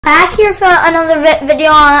Back here for another video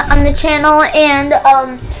on the channel, and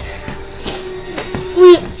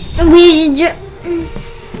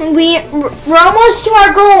we're almost to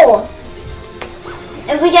our goal.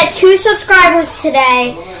 If we get 2 subscribers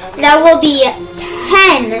today, that will be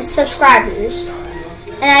 10 subscribers,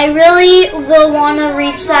 and I really will want to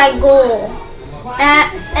reach that goal.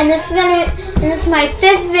 And this is my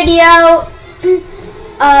 5th video.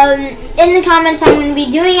 In the comments, I'm going to be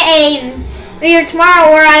doing a video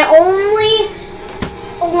tomorrow where I only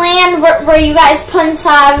land where you guys put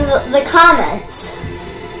inside the comments.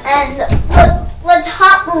 And let's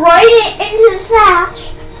hop right into this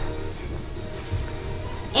match.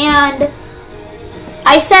 And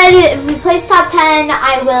I said if we place top 10,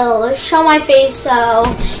 I will show my face. So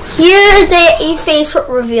here's the face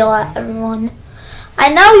reveal, everyone.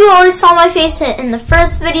 I know you always saw my face in the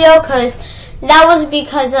first video because that was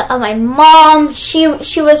because of my mom. She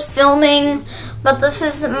was filming, but this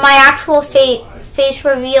is my actual face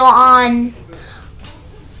reveal on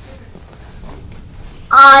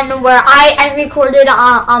where I recorded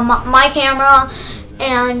on my camera.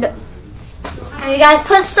 And you guys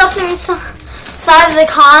put stuff inside of the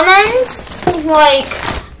comments, like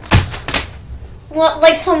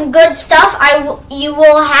some good stuff. You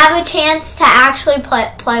will have a chance to actually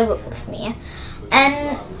play with me.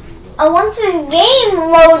 And once this game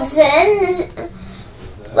loads in,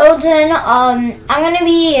 I'm gonna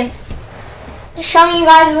be showing you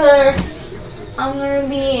guys where I'm gonna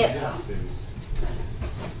be.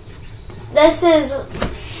 There's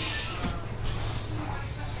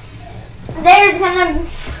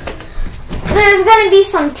gonna be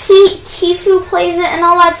some Tifu plays it and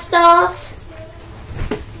all that stuff.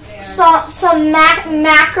 So some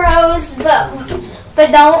macros,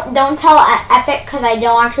 but don't tell Epic because I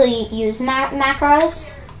don't actually use macros.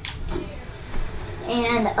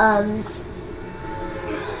 And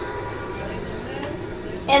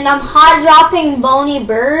I'm hot dropping bony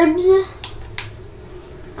burbs.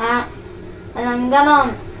 And I'm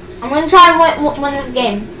gonna try to win this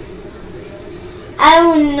game.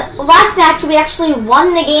 And last match we actually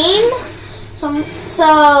won the game. So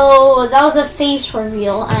that was a face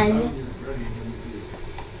reveal. And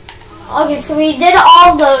okay, so we did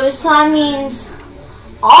all those, so that means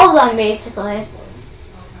all of them basically.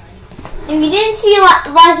 If you didn't see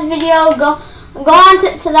last video, go on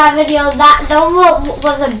to that video. That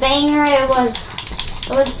was a banger. It was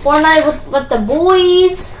Fortnite with the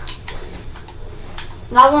boys.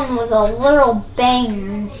 That one was a little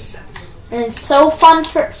banger, and it's so fun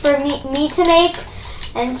for me to make.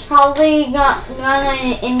 And it's probably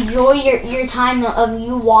gonna enjoy your time of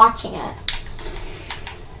you watching it.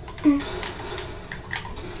 And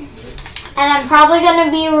I'm probably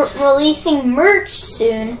gonna be releasing merch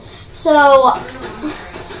soon. So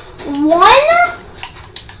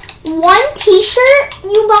one t-shirt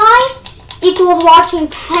you buy equals watching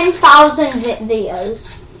 10,000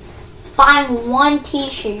 videos. Buying one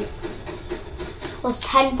t-shirt was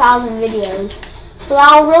 10,000 videos. So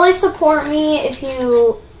that'll really support me if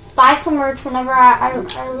you buy some merch whenever I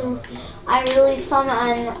release some.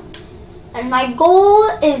 And my goal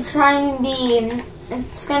is going to be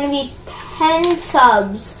 10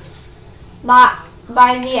 subs by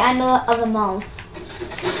the end of the month.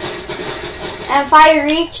 And if I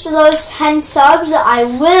reach those 10 subs, I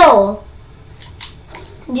will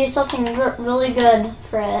do something really good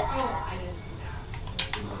for it.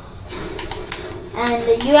 And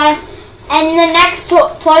you guys. And the next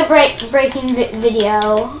toy breaking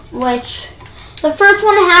video, which the first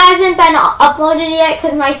one hasn't been uploaded yet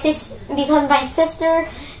because my sister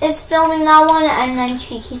is filming that one, and then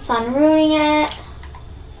she keeps on ruining it.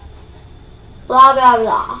 Blah blah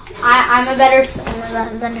blah. I'm a better filmer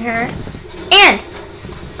than her. And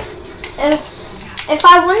if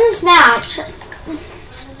I win this match,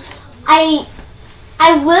 I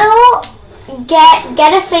will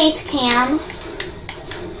get a face cam.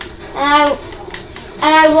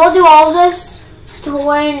 And I will do all this to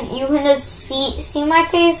when you can just see my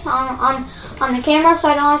face on the camera, so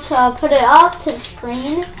I don't have to put it up to the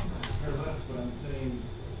screen.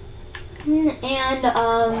 And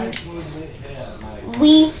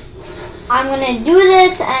I'm gonna do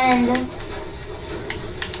this, and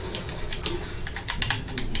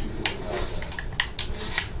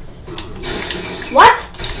what?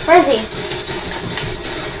 Where is he?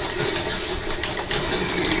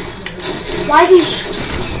 Why is he?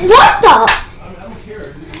 What the?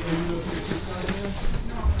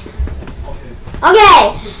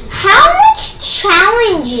 Okay, how much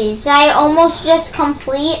challenges did I almost just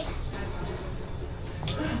complete?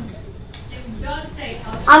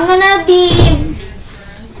 I'm gonna be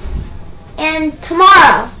And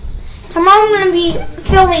tomorrow I'm going to be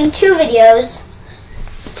filming two videos,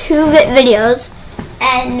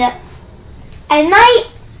 and I might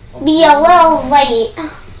be a little late.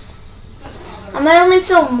 I might only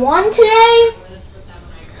film one today.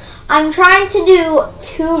 I'm trying to do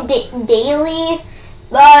two daily,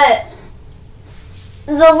 but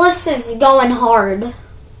the list is going hard.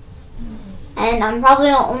 And I'm probably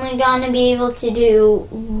only going to be able to do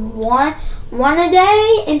one a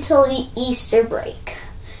day until the Easter break.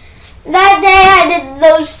 That day I did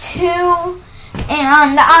those two,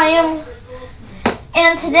 and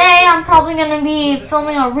today I'm probably going to be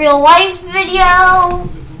filming a real life video,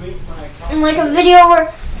 and like a video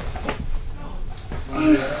where,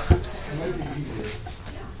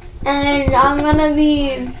 and I'm going to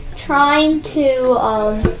be trying to,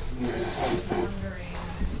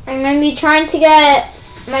 get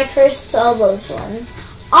my first solos one.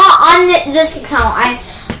 On this account,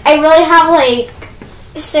 I really have like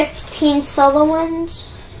 16 solo ones.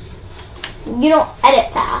 You don't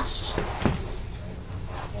edit fast.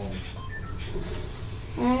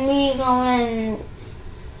 And we go in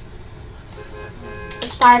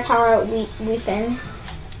Spire Tower Weeping.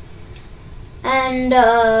 And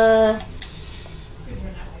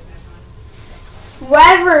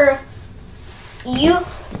wherever you,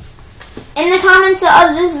 in the comments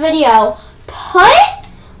of this video, put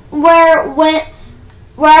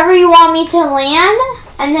wherever you want me to land,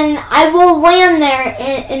 and then I will land there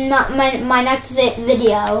in my next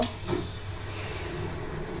video.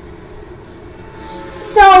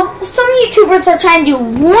 So some YouTubers are trying to do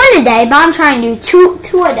one a day, but I'm trying to do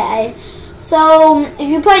two a day. So if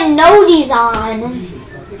you put noties on,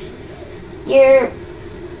 you're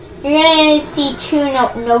gonna see two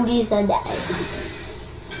noties a day.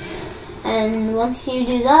 And once you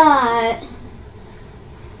do that,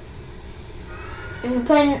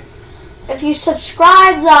 if you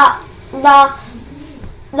subscribe,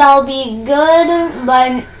 that'll be good.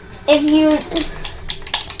 But if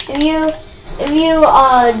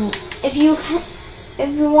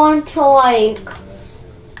you want to, like,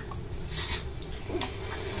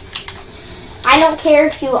 I don't care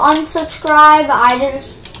if you unsubscribe.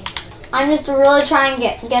 I'm just really trying to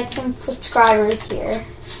get some subscribers here.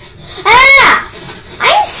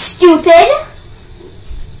 I'm stupid.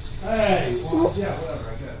 Hey, well, yeah, whatever,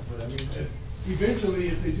 I guess. But I mean, eventually,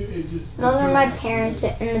 if they do, it just. Those are my parents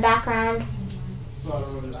in the background. So I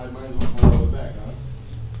might as well follow it back, huh?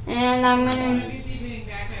 And I'm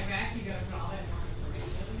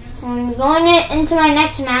going into my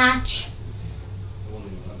next match.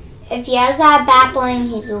 If he has that back bling,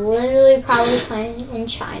 he's literally probably playing in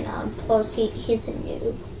China. Plus, he's a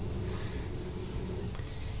noob.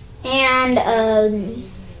 And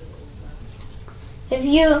if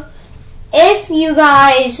you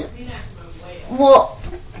guys will,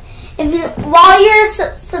 while you're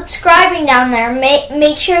subscribing down there,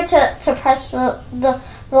 make sure to press the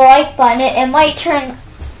like button. It might turn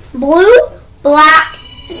blue, black,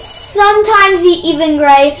 sometimes even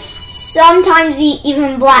gray, sometimes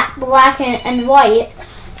even black and white.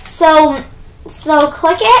 So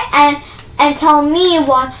click it and tell me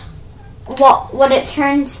what it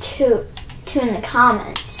turns to in the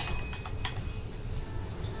comments.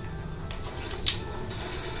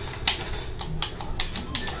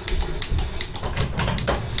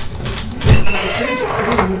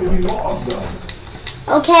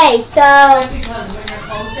 Okay, so I'm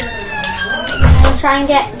gonna try and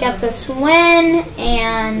get this win,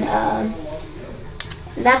 and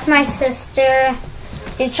that's my sister.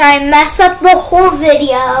 She's trying to mess up the whole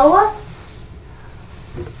video,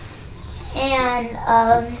 and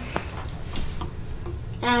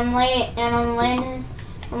I'm landing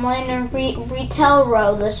retail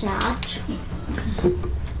row this match.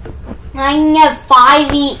 I can get 5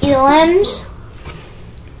 elims.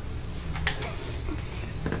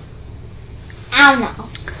 I don't know.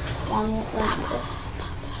 Papa,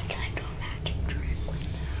 can I do a magic trick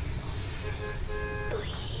with them?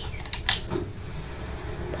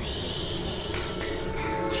 Please.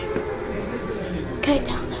 Okay,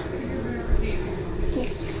 down there.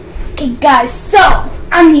 Okay, guys, so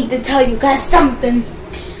I need to tell you guys something.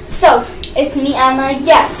 So, it's me, Emma.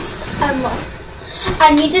 Yes, Emma.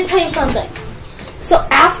 I need to tell you something. So,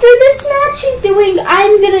 after this match he's doing,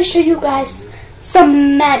 I'm going to show you guys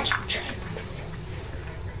some magic tricks.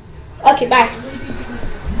 Okay, bye.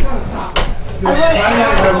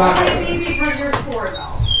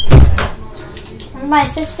 My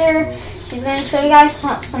sister, she's gonna show you guys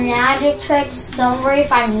some magic tricks. Don't worry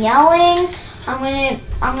if I'm yelling. I'm gonna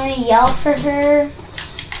yell for her.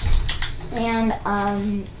 And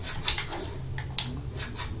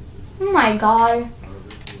Oh my god.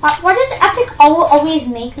 Why does Epic always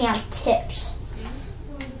make me have tips?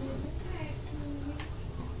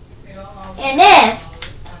 And if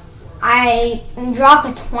I drop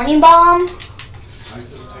a 20 bomb,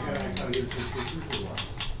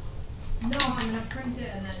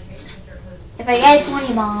 if I get a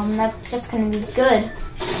 20 bomb, that's just gonna be good.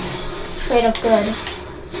 Straight up good.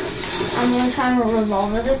 I'm gonna try and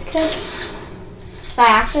revolver this kid. If I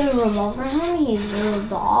actually revolver him, he's a little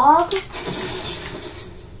dog.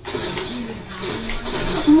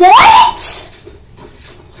 What?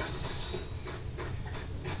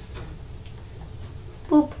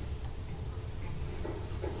 Boop.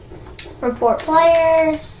 Report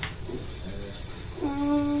player.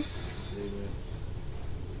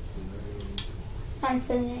 Find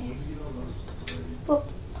something. Boop.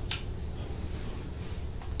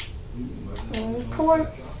 Report.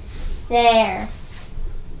 There.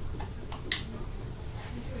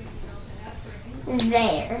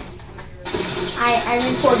 There. I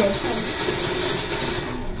reported him.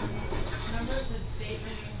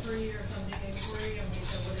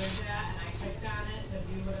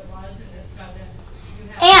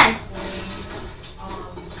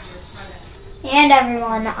 And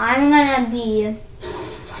everyone, I'm gonna be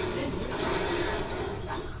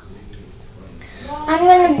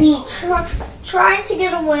trying to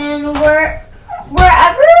get a win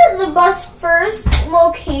wherever the bus first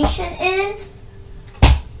location is.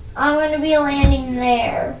 I'm gonna be landing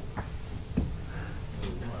there.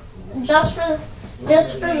 Just for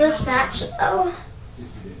this match though.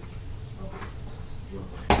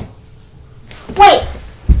 Wait.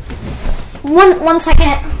 One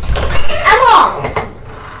second. Emma!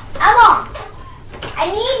 I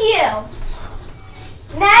need you.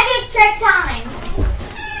 Magic trick time.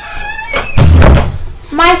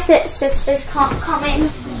 My sister's coming,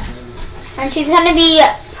 and she's gonna be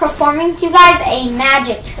performing to you guys a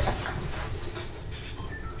magic trick.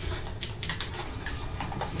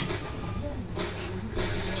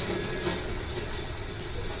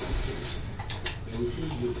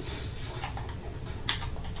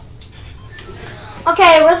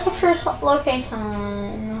 Okay, what's the first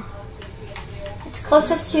location? It's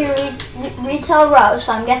closest to Retail Row,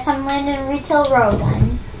 so I guess I'm landing in Retail Row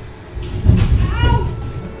then.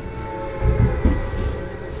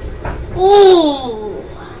 Ooh!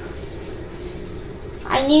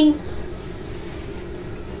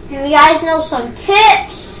 You guys know some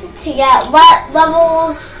tips to get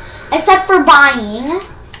levels, except for buying,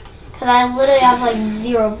 because I literally have like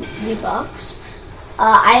 0 V-Bucks.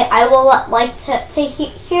 I will like to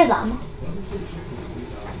hear them.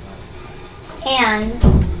 And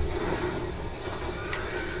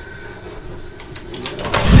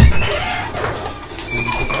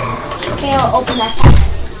okay, I'll open that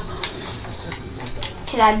chest.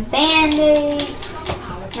 Could add band-aids.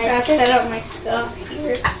 I gotta set up my stuff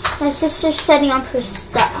here. My sister's setting up her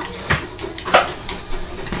stuff.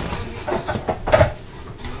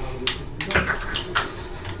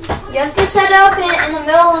 You have to set up it in the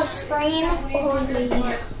middle of the screen.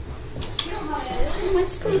 My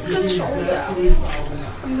supposed to shoulder.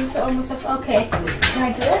 I'm almost up. Okay. Can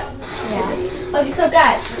I do it? Yeah. Okay, so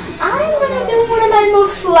guys, I'm gonna do one of my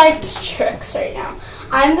most liked tricks right now.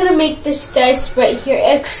 I'm gonna make this dice right here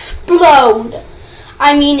explode.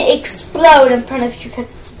 I mean explode in front of you because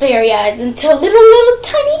it's very eyes into little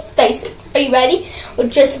tiny dices. Are you ready?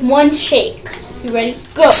 With just one shake. You ready?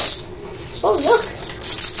 Go. Oh look.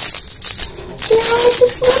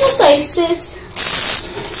 Just little dices.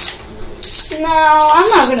 Now, I'm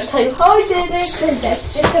not going to tell you how I did it, because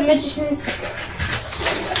that's just a magician's secret.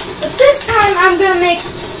 But this time, I'm going to make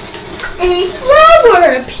a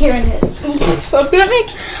flower appear in it. I'm going to make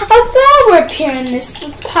a flower appear in this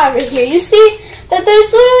pot right here. You see that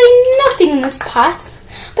there's literally nothing in this pot.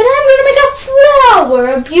 But I'm going to make a flower,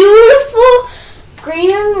 a beautiful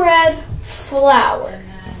green and red flower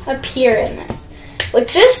appear in this. With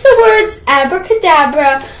just the words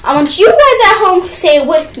abracadabra. I want you guys at home to say it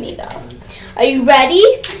with me though. Are you ready?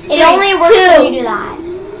 It only works when you do that.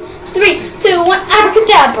 3, 2, 1,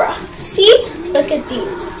 abracadabra. See? Look at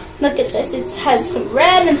these. Look at this. It has some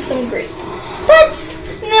red and some green. But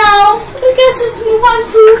now, I guess let's move on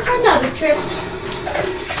to another trick.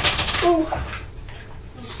 Ooh.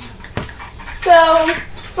 So,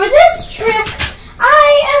 for this trick,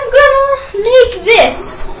 I am gonna make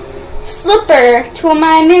this slipper to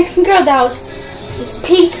my American Girl dolls. This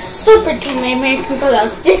pink slipper to my American Girl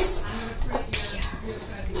dolls disappear.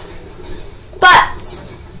 But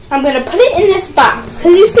I'm gonna put it in this box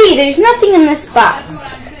because you see, there's nothing in this box.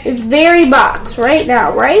 This very box right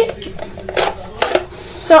now, right?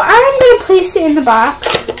 So I'm gonna place it in the box,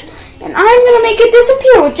 And I'm gonna make it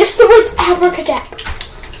disappear with just the words abracadabra.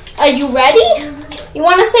 Are you ready? You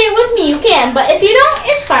wanna say it with me, you can, but if you don't,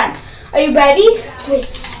 it's fine. Are you ready? 3,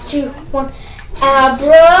 2, 1.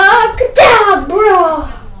 Abracadabra!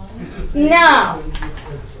 Now,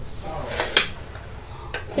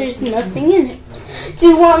 there's nothing in it. Do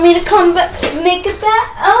you want me to come back, make it back?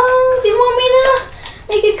 Do you want me to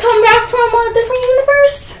make it come back from a different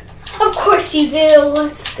universe? Of course you do.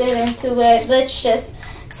 Let's get into it. Let's just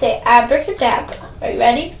say abracadabra. Are you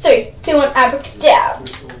ready? 3, 2, 1, abracadabra.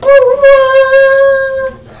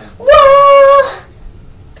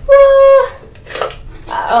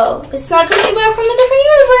 Oh, it's not coming back from a different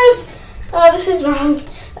universe. Oh, this is wrong.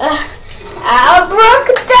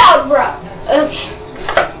 Abracadabra. Okay.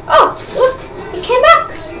 Oh, look, it came back.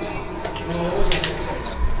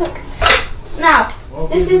 Look. Now,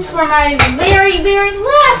 this is for my very, very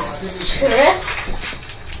last trick.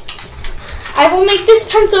 I will make this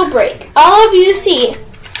pencil break. All of you see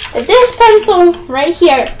that this pencil right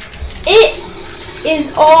here, it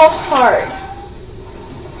is all hard.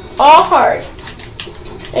 All hard.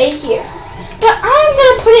 Right here. But I'm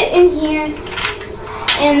going to put it in here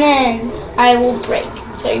and then I will break.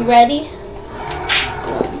 So are you ready?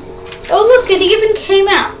 Oh look, it even came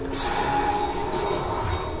out.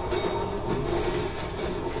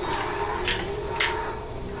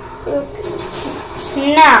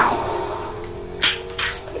 Now,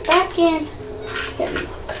 let's put it back in. And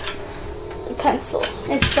look, the pencil.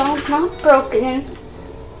 It's all not broken.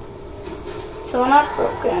 It's all not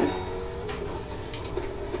broken.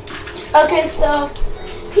 Okay, so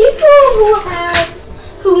people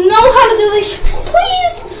who know how to do these tricks,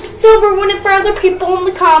 please silver win it for other people in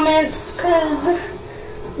the comments, cause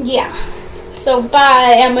yeah. So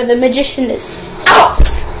bye, Emma the magician is out.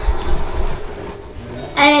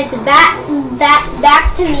 And it's back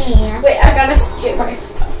to me. Wait, I gotta get my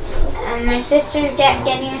stuff. And my sister's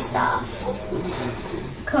getting her stuff.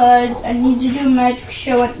 Cause I need to do a magic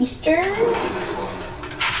show on Easter.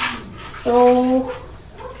 So,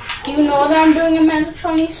 do you know that I'm doing a magic show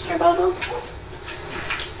on Easter, Bubba?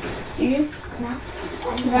 Do you? No.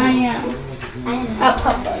 I am. I know. At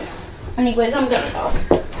Popeyes. Anyways, I'm gonna go.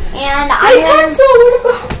 And I'm gonna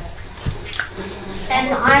go.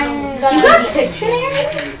 And I'm gonna. You got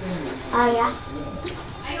Pictionary? Oh yeah.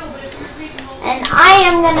 And I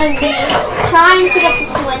am gonna be trying to get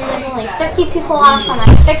this win. There's only 50 people left on my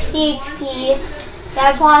 60 HP. You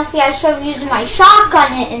guys want to see? I should have used my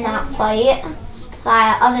shotgun in that fight.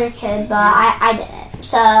 That other kid, but I didn't.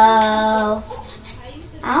 So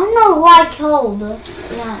I don't know who I killed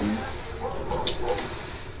then.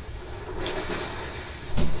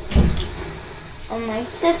 And my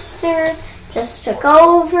sister just took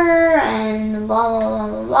over and blah blah blah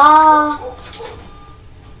blah blah.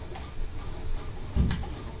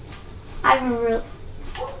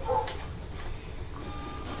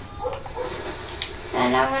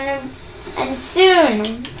 And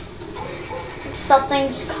soon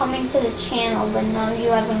something's coming to the channel, but none of you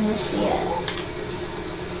are going to see it.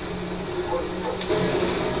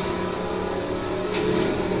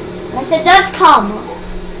 Once it does come,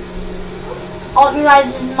 all of you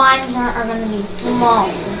guys' minds are going to be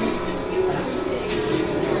blown.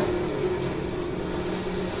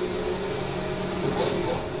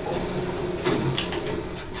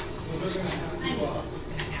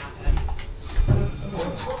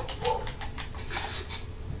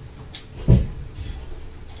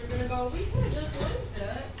 We could have just listed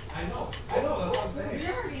it. I know, that's what I'm saying. We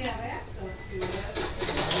already have access to it.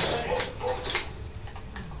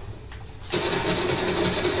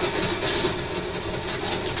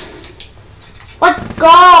 Let's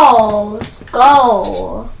go! Let's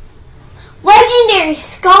go! Legendary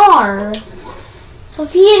Scar! So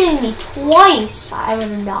if he hit me twice, I would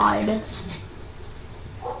have died.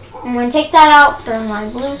 I'm going to take that out for my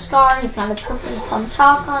blue scar. He's got a purple pump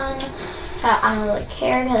shotgun. I don't really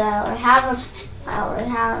care because I already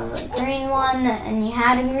have a green one, and you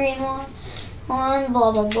had a green one. Blah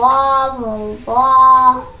blah blah blah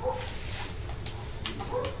blah.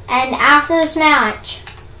 And after this match,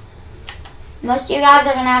 most of you guys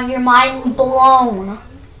are gonna have your mind blown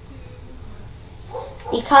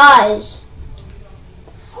because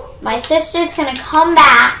my sister's gonna come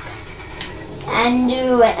back and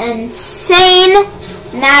do an insane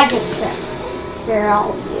magic trick for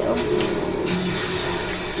all of you.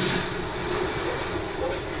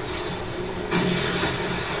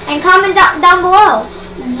 And comment down below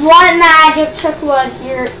what magic trick was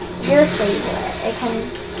your favorite. It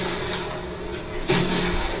can.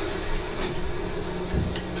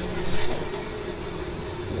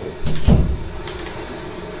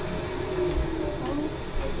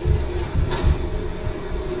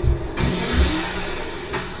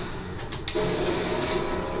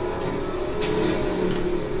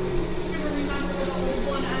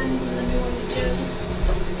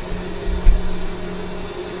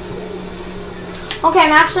 Okay,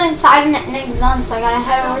 I'm actually inside an Nick Gun, so I gotta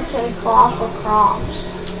head over to Colossal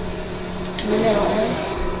Crops. In the middle.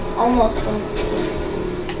 Almost.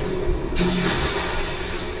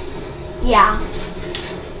 Yeah.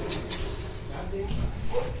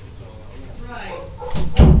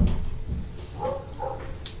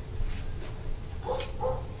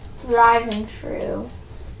 Driving through.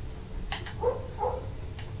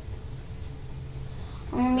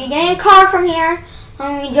 I'm gonna be getting a car from here.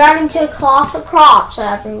 I'm gonna be driving to Colossal Crops,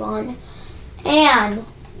 everyone. And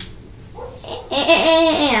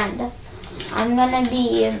I'm gonna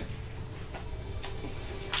be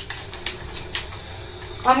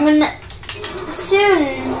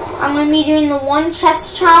doing the one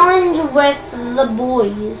chest challenge with the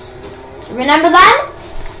boys. Remember them?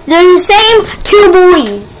 They're the same two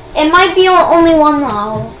boys. It might be only one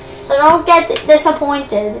though, so don't get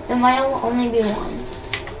disappointed. It might only be one.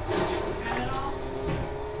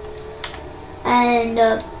 And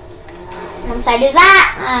once I do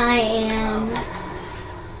that, I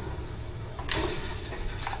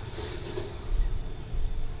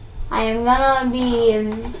am gonna be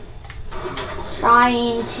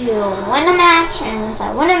trying to win a match, and once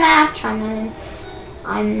I win a match,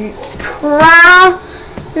 I'm proud.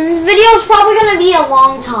 This video is probably gonna be a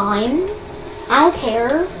long time. I don't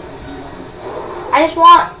care. I just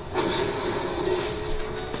want,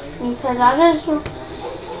 because I want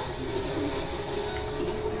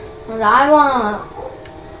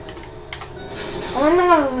to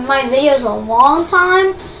make my videos a long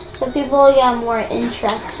time, so people get more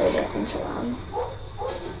interested into them.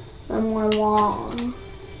 They're more long,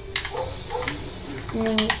 and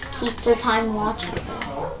then keep their time watching them.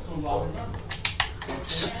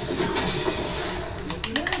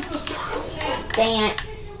 Dang it.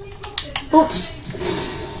 Oops.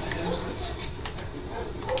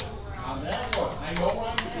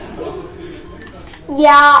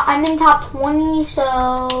 Yeah, I'm in top 20, so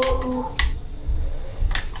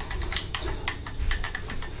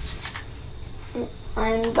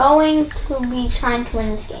I'm going to be trying to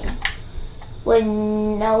win this game with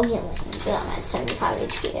no healing. But I'm at 75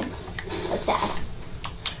 HP. That's bad.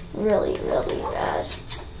 Really, really bad.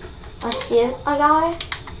 I see a guy.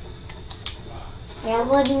 I have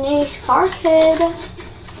a legendary Scar Kid.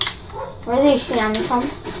 Where's he shooting at me from?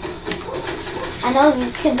 I know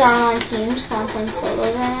these kids aren't on teams because I'm playing solo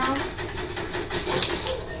right now.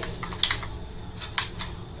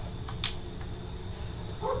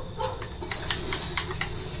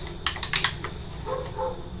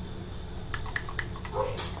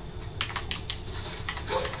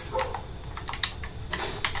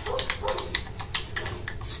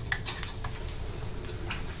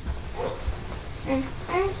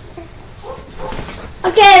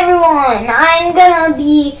 Okay, everyone, I'm gonna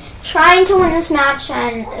be trying to win this match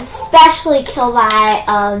and especially kill that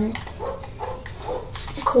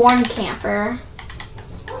corn camper.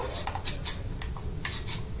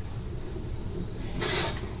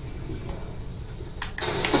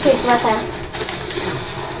 Okay, it's right there.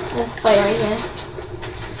 There's a fight right here.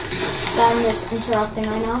 I'm just interrupting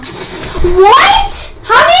right now. What?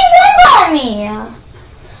 How did you think about me?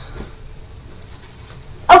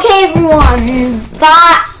 Okay, everyone,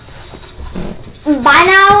 bye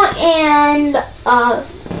now, and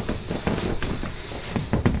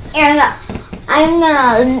I'm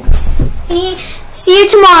gonna see you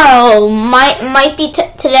tomorrow. Might be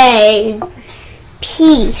today.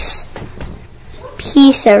 Peace,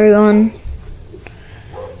 everyone.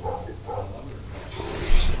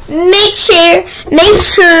 Make sure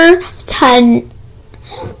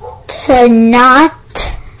to not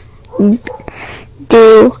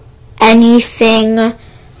do anything.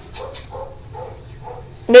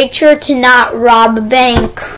 Make sure to not rob a bank